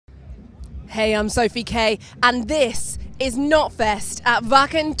Hey, I'm Sophie K, and this is Knotfest at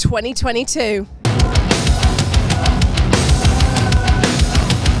Wacken 2022.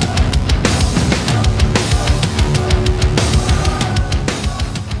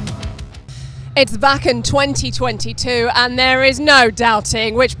 It's Wacken 2022, and there is no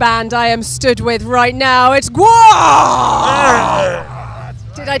doubting which band I am stood with right now. It's GWAR!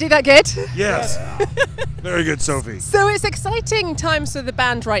 Did I do that good? Yes. Very good, Sophie. So it's exciting times for the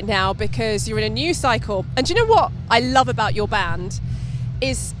band right now because you're in a new cycle. And do you know what I love about your band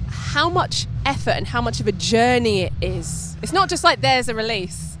is how much effort and how much of a journey it is. It's not just like there's a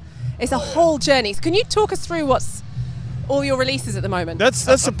release. It's a whole journey. So can you talk us through what's all your releases at the moment?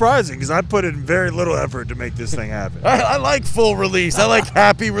 That's surprising because I put in very little effort to make this thing happen. I like full release. I like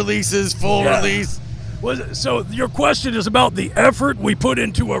happy releases, full release. So your question is about the effort we put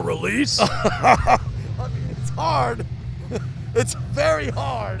into a release? I mean, it's hard. It's very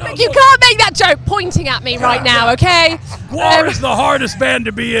hard. Look, you can't make that joke pointing at me right now, okay? GWAR is the hardest band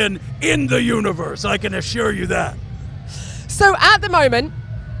to be in the universe, I can assure you that. So at the moment,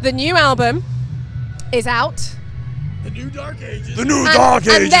 the new album is out. The New Dark Ages. The New Dark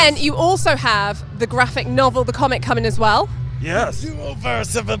Ages. And then you also have the graphic novel, the comic coming as well. Yes.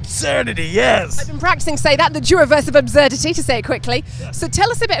 Duoverse of Absurdity, yes. I've been practicing say that, the Duoverse of Absurdity, to say it quickly. So tell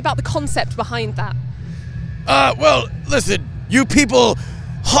us a bit about the concept behind that. Well, listen, you people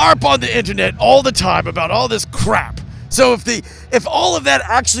harp on the internet all the time about all this crap. So if all of that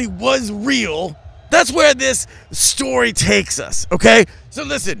actually was real, that's where this story takes us, okay? So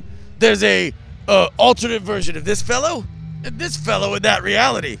listen, there's a alternate version of this fellow and this fellow in that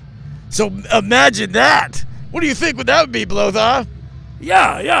reality. So imagine that. What do you think that would be, Blothar?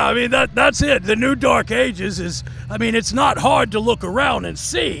 Yeah, I mean, that's it. The New Dark Ages is, I mean, it's not hard to look around and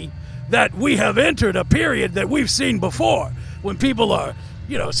see that we have entered a period that we've seen before, when people are,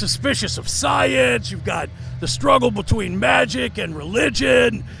 suspicious of science. You've got the struggle between magic and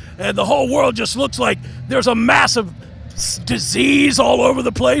religion, and the whole world just looks like there's a massive disease all over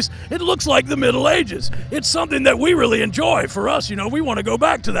the place. It looks like the Middle Ages. It's something that we really enjoy. For us, we want to go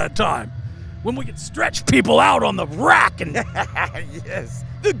back to that time when we could stretch people out on the rack and yes,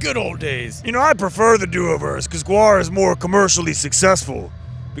 the good old days. I prefer the Duoverse because GWAR is more commercially successful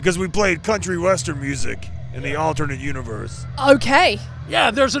because we played country western music in the alternate universe. Okay. Yeah,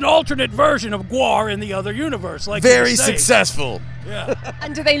 there's an alternate version of GWAR in the other universe. Like very successful. Yeah.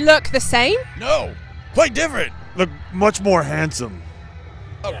 And do they look the same? No, quite different. Look much more handsome.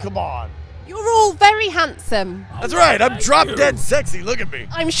 Oh, come on. You're all very handsome. That's right, I'm drop dead sexy. Look at me.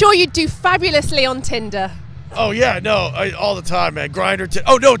 I'm sure you'd do fabulously on Tinder. Oh, yeah, no, all the time, man. Grindr,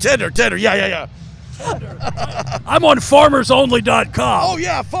 oh, no, Tinder, yeah. I'm on farmersonly.com. Oh,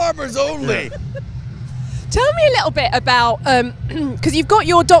 yeah, farmers only. Tell me a little bit about, because you've got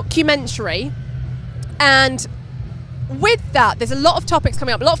your documentary, and with that, there's a lot of topics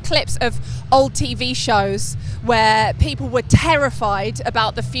coming up, a lot of clips of old TV shows where people were terrified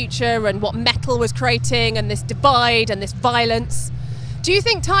about the future and what metal was creating and this divide and this violence. Do you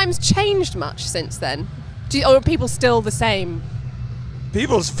think times changed much since then? Or are people still the same?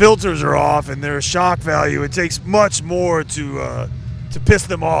 People's filters are off and their shock value. It takes much more to piss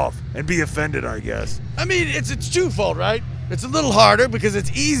them off and be offended, I guess. I mean, it's twofold, right? It's a little harder because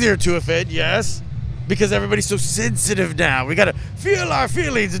it's easier to offend, yes, because everybody's so sensitive now. We gotta feel our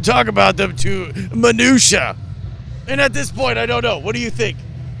feelings and talk about them to minutia. And at this point, I don't know. What do you think?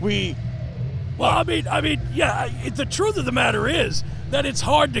 Well, I mean, yeah. The truth of the matter is that it's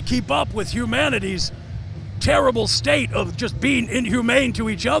hard to keep up with humanity's terrible state of just being inhumane to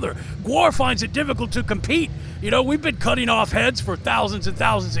each other. GWAR finds it difficult to compete. We've been cutting off heads for thousands and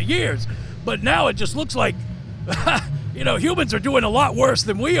thousands of years, but now it just looks like, humans are doing a lot worse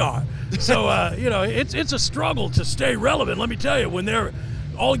than we are. So, it's a struggle to stay relevant. Let me tell you, when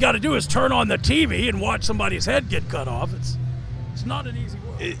all you got to do is turn on the TV and watch somebody's head get cut off. It's not an easy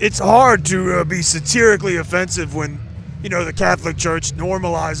world. It's hard to be satirically offensive when, the Catholic Church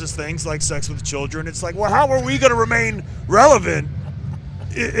normalizes things like sex with children. It's like, well, how are we going to remain relevant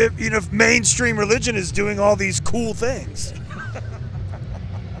if mainstream religion is doing all these cool things?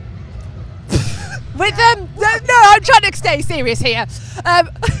 With them, no, I'm trying to stay serious here.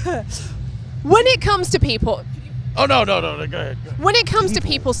 When it comes to people, Oh, no, go ahead. When it comes to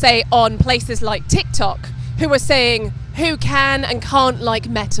people, say, on places like TikTok, who are saying who can and can't like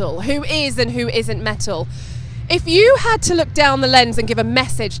metal, who is and who isn't metal, if you had to look down the lens and give a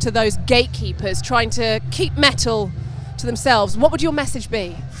message to those gatekeepers trying to keep metal to themselves, what would your message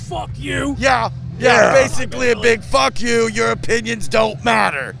be? Fuck you. Yeah, basically a big fuck you. Your opinions don't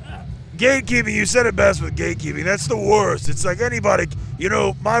matter. gatekeeping, you said it best with gatekeeping. That's the worst. It's like anybody, you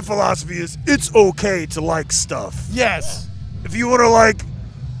know, my philosophy is it's okay to like stuff. Yes. If you want to like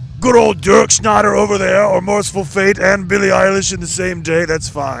good old Dirk Schneider over there or Merciful Fate and Billie Eilish in the same day, that's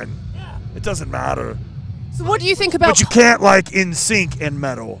fine. It doesn't matter. So what do you think about... But you can't like NSYNC and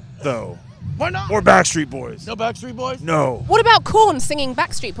metal, though. Why not? Or Backstreet Boys. No Backstreet Boys? No. What about Korn singing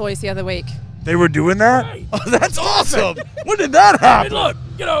Backstreet Boys the other week? They were doing that? Right. Oh, that's awesome. When did that I happen? mean, look,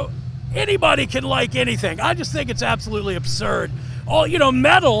 you know, anybody can like anything. I just think it's absolutely absurd.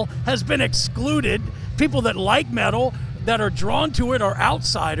 Metal has been excluded. People that like metal, that are drawn to it, are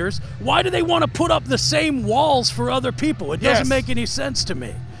outsiders. Why do they want to put up the same walls for other people? It doesn't make any sense to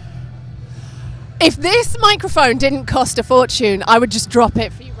me. If this microphone didn't cost a fortune, I would just drop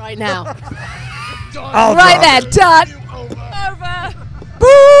it for you right now. I'll Right drop there, it. done. Over.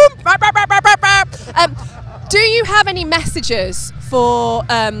 Boom. Bap, bap, bap, bap, bap, bap. Do you have any messages for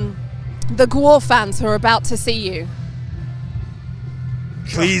the GWAR fans who are about to see you?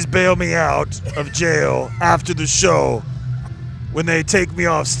 Please bail me out of jail after the show when they take me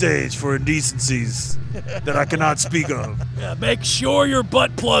off stage for indecencies that I cannot speak of. Yeah, make sure your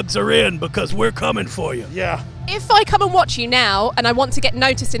butt plugs are in because we're coming for you. Yeah. If I come and watch you now and I want to get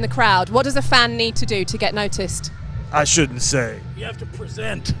noticed in the crowd, what does a fan need to do to get noticed? I shouldn't say. You have to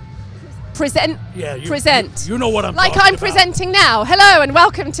present. Present. Yeah, present. You know what I'm Like talking I'm about. presenting now. Hello and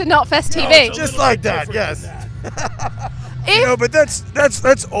welcome to Notfest No, TV. it's a Just little like bit that, different yes. than that. You know, but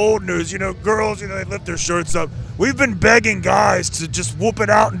that's old news. You know, girls, they lift their shirts up. We've been begging guys to just whoop it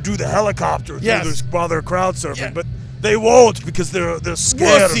out and do the helicopter while they're crowd surfing, Yeah. but they won't because they're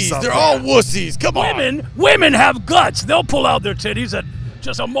scared of Wussies. something. They're all wussies. Come on. Women have guts. They'll pull out their titties at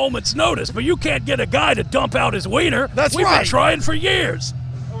just a moment's notice, but you can't get a guy to dump out his wiener. That's We've right. been trying for years.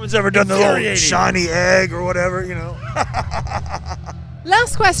 No one's ever done the little Infuriating. shiny egg or whatever,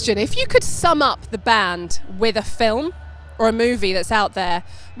 Last question. If you could sum up the band with a film or a movie that's out there,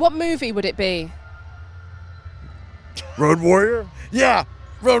 what movie would it be? Road Warrior? Yeah.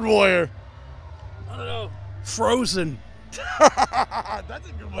 Road Warrior. I don't know. Frozen. That's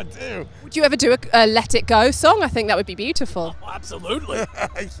a good one, too. Would you ever do a Let It Go song? I think that would be beautiful. Absolutely.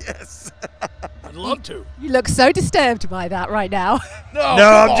 Yes. I'd love to. You look so disturbed by that right now. No,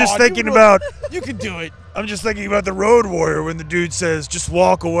 come I'm just on, thinking you about You can do it. I'm just thinking about the Road Warrior when the dude says, just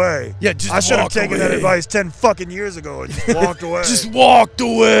walk away. Yeah, just I should have walk taken that away. advice 10 fucking years ago and just walked away. Just walked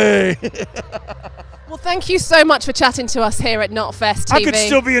away. Well, thank you so much for chatting to us here at Notfest TV. I could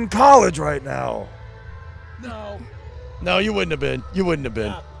still be in college right now. No, you wouldn't have been. You wouldn't have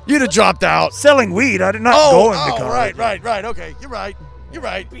been. You'd have dropped out. Selling weed, I did not go into college. right. Okay, you're right.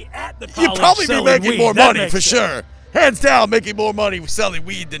 Be at the You'd college probably be selling making weed. more That money makes for sense. sure. Hands down, making more money selling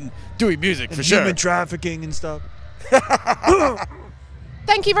weed than doing music And for sure. human trafficking and stuff.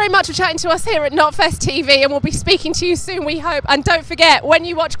 Thank you very much for chatting to us here at Notfest TV, and we'll be speaking to you soon, we hope. And don't forget, when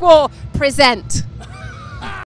you watch GWAR, present.